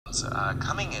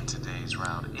Coming in today's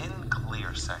round in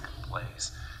clear second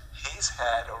place. He's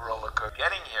had a roller coaster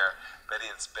getting here, but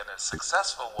it's been a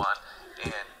successful one.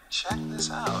 And check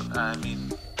this out. I mean,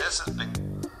 this has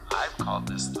been, I've called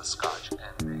this the Scotch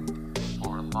ending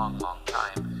for a long, long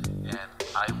time. And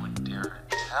I would dare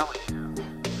to tell you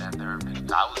that there have been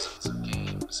thousands of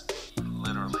games,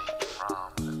 literally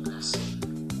from this.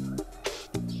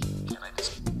 Can I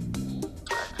just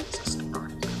describe it as a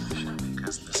starting position?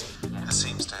 Because this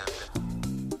seems to have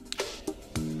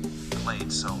been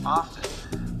played so often.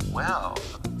 Well,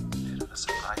 a bit of a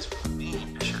surprise for me,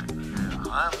 Bishop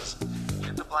Hans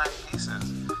with the black pieces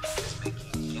is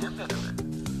making a gambit of it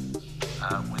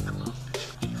with the move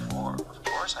Bishop G4. Of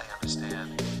course, I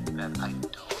understand that I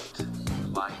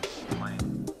don't like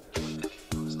playing weakening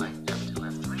moves like F2,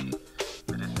 F3,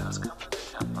 but it does come with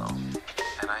a tempo,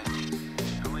 and I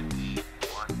do indeed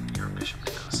want your bishop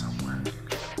to go somewhere.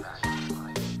 Get back to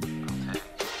my okay.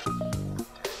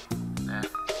 And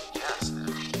yes,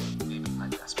 that may be my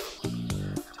best move would be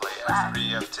to play F3,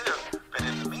 F2, but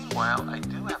in the meanwhile, I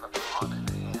do have a pawn in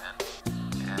hand,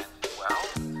 and well,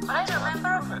 but I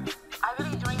remember, I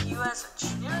believe during US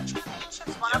Junior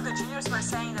Championships, one of the juniors were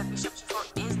saying that Bishop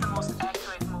G4 is the most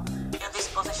accurate move in this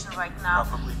position right now.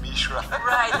 Probably Mishra.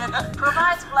 Right, that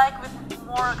provides black with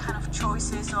more kind of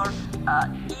choices or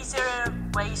easier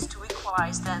ways to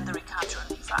equalize than the recounter on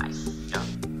D5.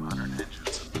 Yeah, modern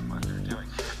engines of what they're doing.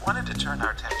 I wanted to turn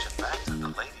our attention back to the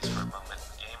ladies for a moment.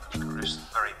 The game, of course,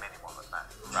 very minimal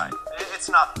advantage. right. It's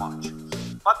not much.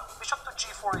 But bishop to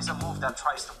g4 is a move that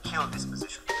tries to kill this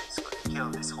position, basically. Kill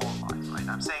this whole line, right?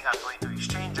 I'm saying I'm going to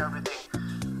exchange everything.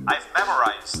 I've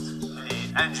memorized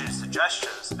the engine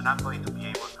suggestions, and I'm going to be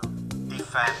able to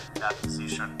defend that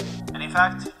position. And in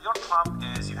fact, your trump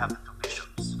is you have the two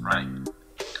bishops, right?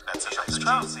 That's Bishop a to nice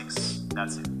trump. g6,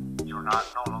 that's it. You're no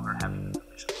longer having the two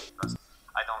bishops, because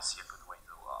I don't see a good way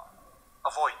to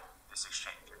avoid this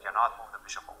exchange. You cannot move the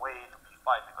bishop away to b5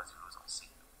 because you lose on c2.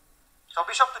 So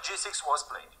bishop to g6 was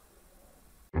played.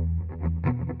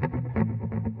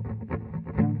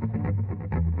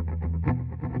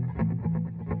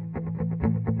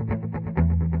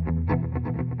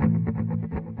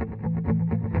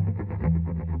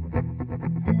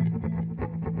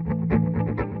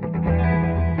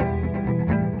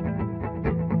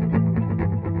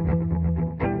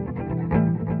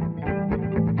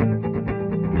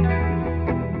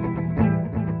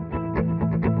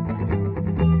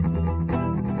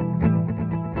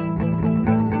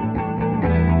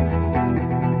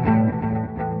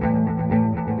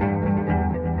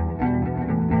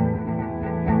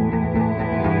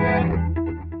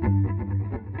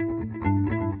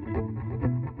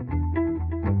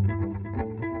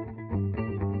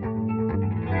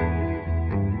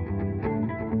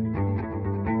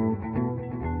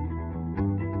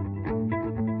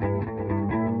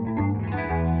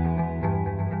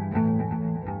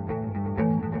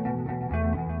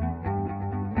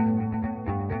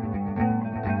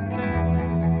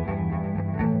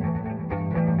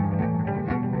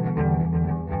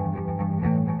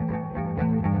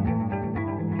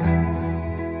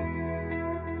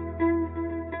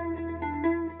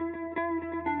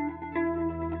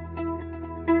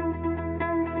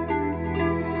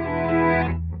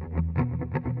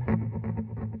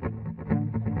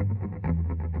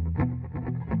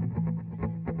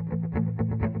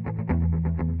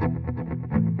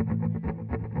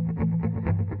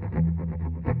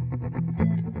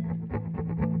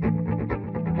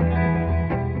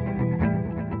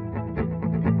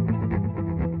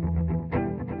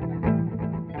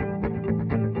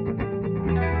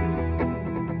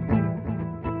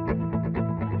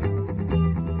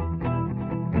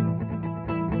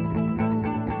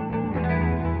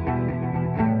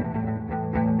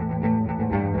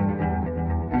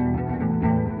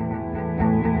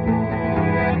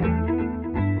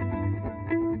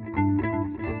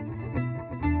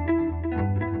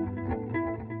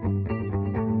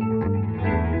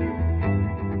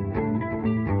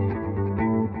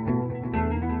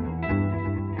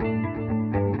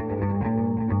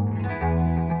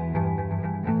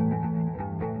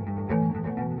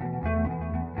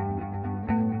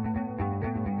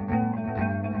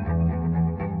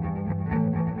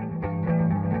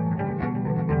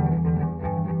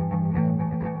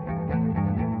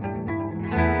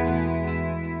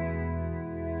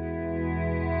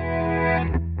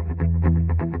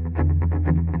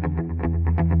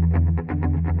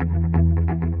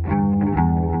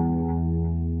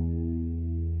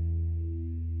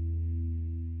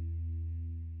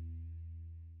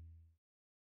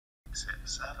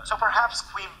 So perhaps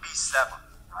queen b7,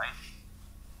 right?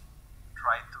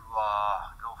 Try to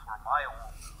go for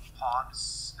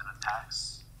pawns and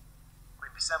attacks.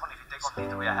 Queen b7, if you take on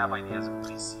d3, I have ideas of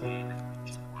queen c8 and queen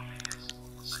g4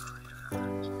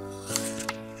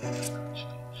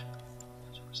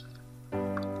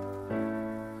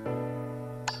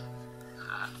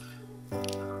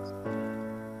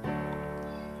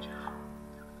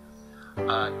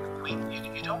 Queen,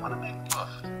 you don't want to make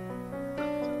buffed.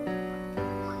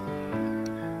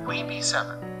 Queen b7.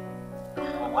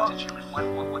 Well,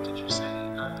 what did you say,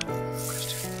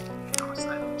 Christian?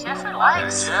 Jeffrey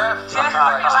likes. Jeffrey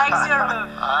likes your move.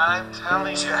 I'm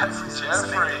telling you, Jeffrey.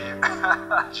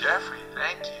 Jeffrey,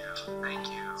 thank you.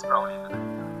 It's probably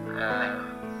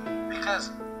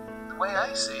Because the way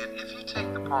I see it, if you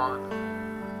take the pawn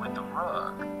with the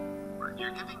rug, right,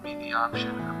 you're giving me the option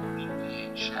of queen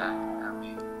d8 check. I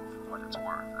mean, for what it's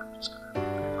worth, I'm just going to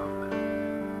go with it.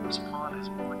 This pawn is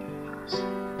more dangerous.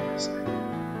 This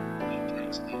queen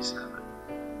takes d7.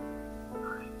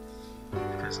 Right?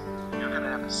 Because you're going to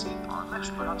have a c pawn.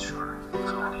 actually not sure. So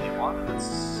d1, that's...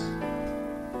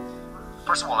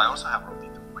 First of all, I also have rook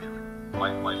d2. Wait.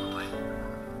 Why delay?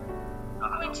 No.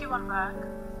 Queen g1 back.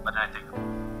 But then I take the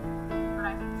pawn. And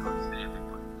I think goes. Then you take the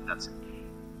pawn. That's it.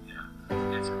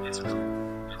 Yeah. It's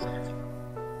everything.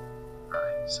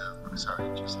 Right, so, sorry,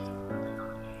 just really on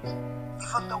these.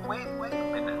 Even though, wait a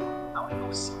minute. Now I go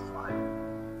c5. I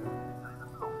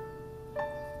don't know.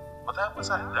 Well, that was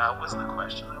the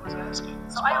question I was asking.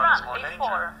 So I run More a4.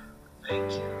 danger.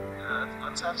 Thank you.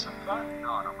 Let's have some fun.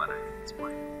 No, but I think it's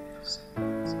point.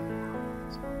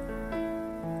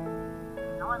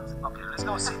 No one's. Okay, let's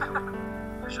go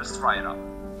c2. Let's just try it out.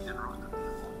 And rook to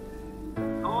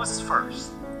d4. Who's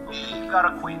first? You got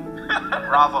a queen.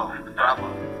 Bravo.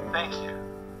 Thank you.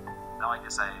 Now I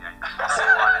guess I make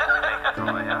a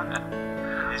draw,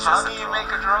 yeah? It's How just do a you draw.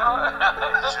 make a draw?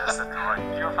 It's just a draw.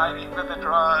 You're fighting with the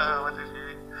draw. What did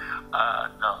you?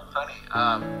 No, funny.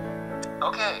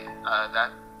 Okay,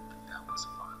 that was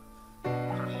fun. 3,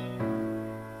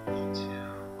 e2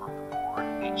 on the board,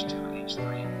 h2, h3.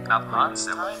 Now Han's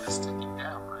time is ticking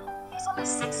down, right? He's only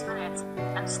 6 minutes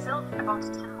and still about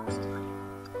 10 moves to play.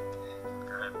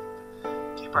 Good.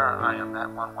 Keep our eye on that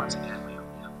one. Once again, we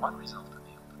only have one result in the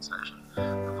open section.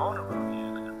 The voter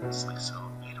union and this so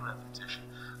need a repetition.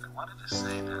 I wanted to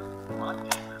say that one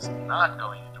game is not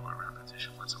going into a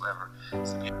repetition whatsoever.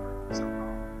 It's the game.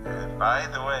 And by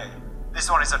the way, This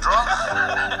one is a draw.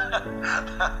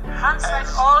 Hans tried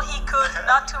all he could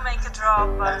not to make a draw,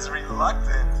 but as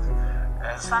reluctant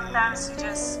as sometimes you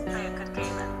just play a good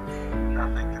game and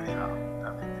nothing to be done.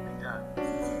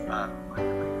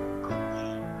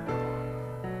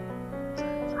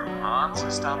 Hans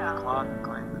who stopped the clock and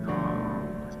claimed the draw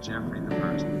with Jeffrey the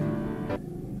first.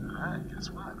 Alright, guess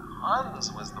what?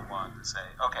 Hans was the one to say,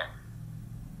 okay,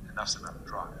 enough's enough,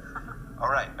 draw.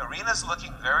 Alright, Arena's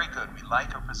looking very good. We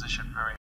like her position very